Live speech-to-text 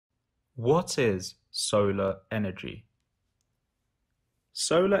What is solar energy?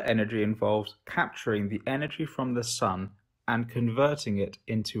 Solar energy involves capturing the energy from the sun and converting it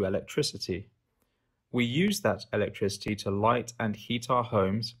into electricity. We use that electricity to light and heat our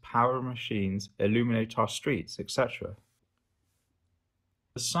homes, power machines, illuminate our streets, etc.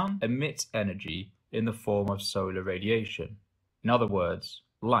 The sun emits energy in the form of solar radiation, in other words,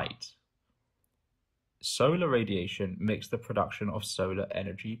 light. Solar radiation makes the production of solar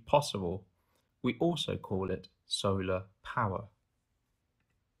energy possible. We also call it solar power.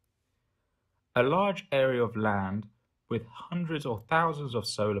 A large area of land with hundreds or thousands of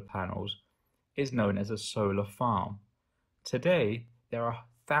solar panels is known as a solar farm. Today, there are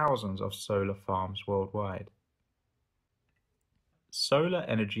thousands of solar farms worldwide. Solar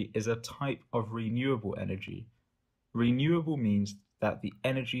energy is a type of renewable energy. Renewable means that the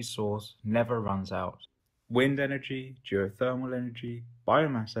energy source never runs out. Wind energy, geothermal energy,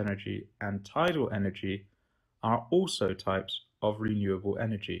 biomass energy, and tidal energy are also types of renewable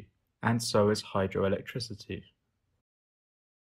energy, and so is hydroelectricity.